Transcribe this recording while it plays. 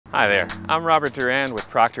Hi there, I'm Robert Durand with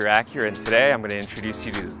Proctor Acura, and today I'm going to introduce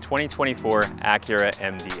you to the 2024 Acura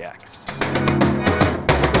MDX.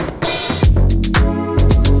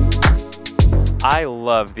 I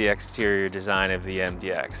love the exterior design of the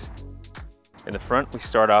MDX. In the front, we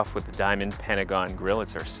start off with the diamond pentagon grille.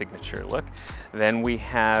 It's our signature look. Then we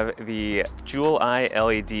have the jewel eye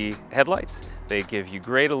LED headlights. They give you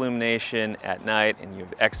great illumination at night and you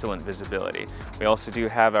have excellent visibility. We also do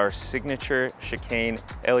have our signature chicane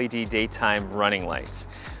LED daytime running lights.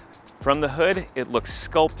 From the hood, it looks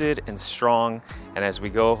sculpted and strong, and as we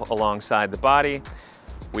go alongside the body,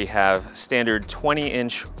 we have standard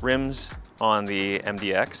 20-inch rims on the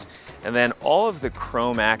MDX, and then all of the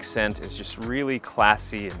chrome accent is just really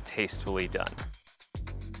classy and tastefully done.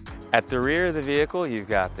 At the rear of the vehicle, you've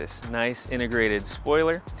got this nice integrated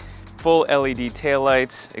spoiler, full LED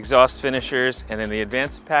taillights, exhaust finishers, and in the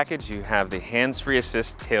advanced package, you have the hands-free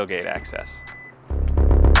assist tailgate access.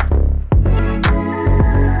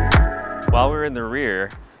 While we're in the rear,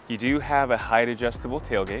 you do have a height adjustable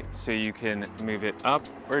tailgate, so you can move it up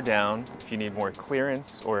or down if you need more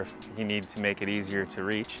clearance or if you need to make it easier to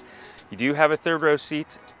reach. You do have a third row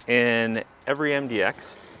seat in every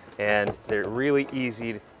MDX, and they're really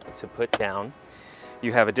easy to put down.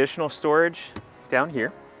 You have additional storage down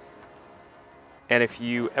here. And if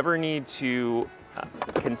you ever need to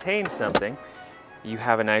contain something, you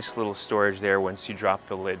have a nice little storage there once you drop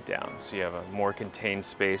the lid down. So you have a more contained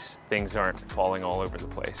space, things aren't falling all over the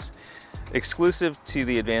place. Exclusive to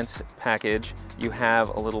the advanced package, you have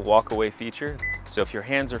a little walk-away feature. So if your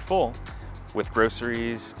hands are full with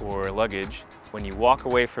groceries or luggage, when you walk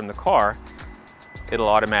away from the car, it'll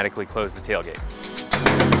automatically close the tailgate.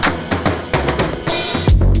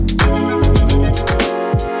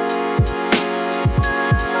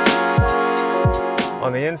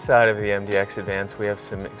 On the inside of the MDX Advance, we have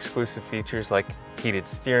some exclusive features like heated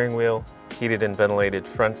steering wheel, heated and ventilated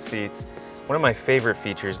front seats. One of my favorite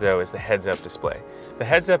features, though, is the heads-up display. The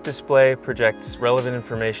heads-up display projects relevant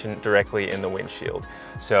information directly in the windshield.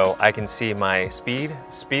 So I can see my speed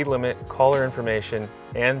limit, caller information,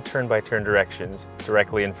 and turn-by-turn directions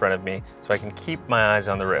directly in front of me, so I can keep my eyes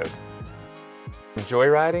on the road. From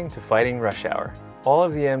joyriding to fighting rush hour, all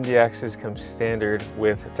of the MDXs come standard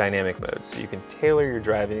with dynamic mode, so you can tailor your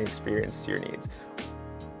driving experience to your needs.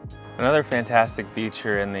 Another fantastic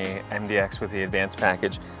feature in the MDX with the advanced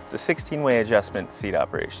package is the 16-way adjustment seat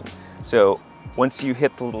operation. So once you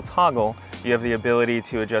hit the little toggle, you have the ability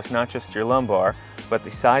to adjust not just your lumbar, but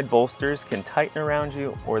the side bolsters can tighten around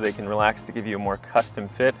you or they can relax to give you a more custom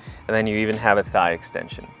fit, and then you even have a thigh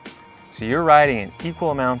extension. So you're riding in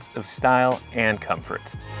equal amounts of style and comfort.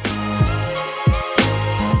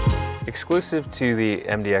 Exclusive to the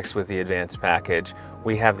MDX with the advanced package,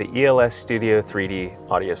 we have the ELS Studio 3D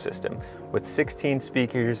audio system with 16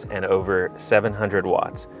 speakers and over 700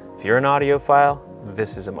 watts. If you're an audiophile,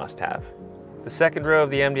 this is a must-have. The second row of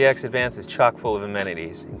the MDX Advance is chock full of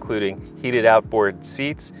amenities, including heated outboard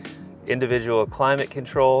seats, individual climate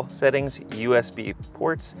control settings, USB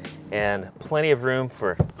ports, and plenty of room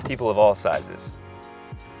for people of all sizes.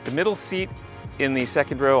 The middle seat in the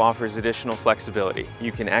second row offers additional flexibility.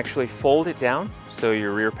 You can actually fold it down so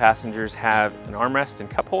your rear passengers have an armrest and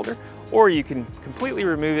cup holder, or you can completely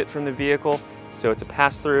remove it from the vehicle so it's a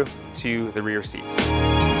pass-through to the rear seats.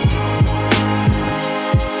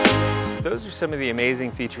 Those are some of the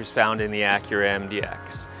amazing features found in the Acura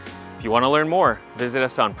MDX. If you want to learn more, visit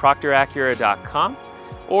us on proctoracura.com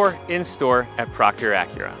or in store at Proctor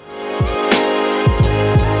Acura.